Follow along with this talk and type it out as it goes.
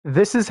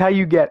This is how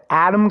you get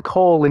Adam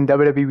Cole in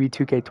WWE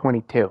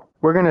 2K22.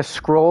 We're going to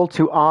scroll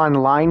to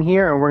online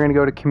here and we're going to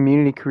go to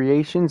community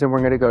creations and we're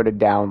going to go to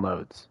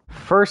downloads.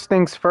 First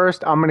things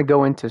first, I'm going to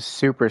go into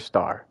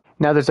Superstar.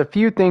 Now there's a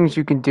few things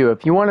you can do.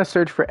 If you want to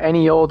search for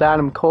any old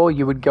Adam Cole,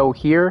 you would go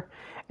here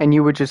and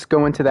you would just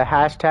go into the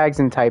hashtags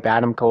and type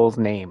Adam Cole's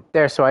name.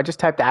 There, so I just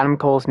typed Adam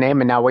Cole's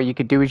name, and now what you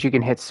could do is you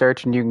can hit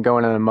search and you can go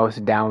into the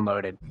most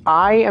downloaded.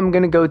 I am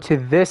going to go to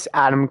this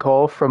Adam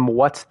Cole from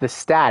What's the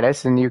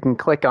Status, and you can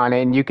click on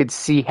it and you could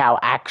see how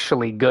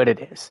actually good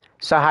it is.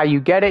 So how you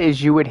get it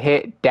is you would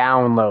hit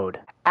download.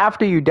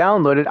 After you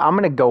download it, I'm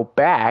going to go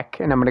back,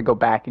 and I'm going to go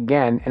back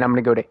again, and I'm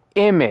going to go to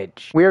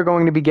image. We are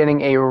going to be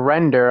getting a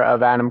render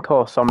of Adam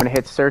Cole, so I'm going to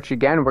hit search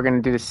again. We're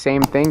going to do the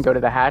same thing, go to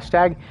the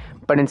hashtag,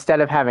 but instead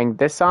of having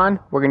this on,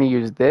 we're going to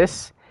use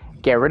this,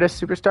 get rid of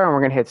Superstar, and we're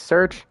going to hit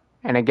search,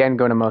 and again,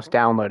 go to most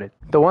downloaded.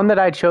 The one that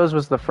I chose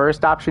was the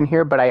first option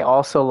here, but I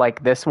also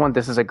like this one.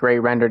 This is a great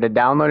render to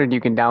download, and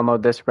you can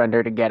download this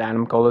render to get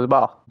Adam Cole as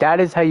well. That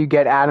is how you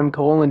get Adam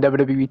Cole in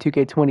WWE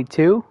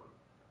 2K22.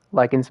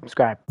 Like and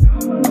subscribe.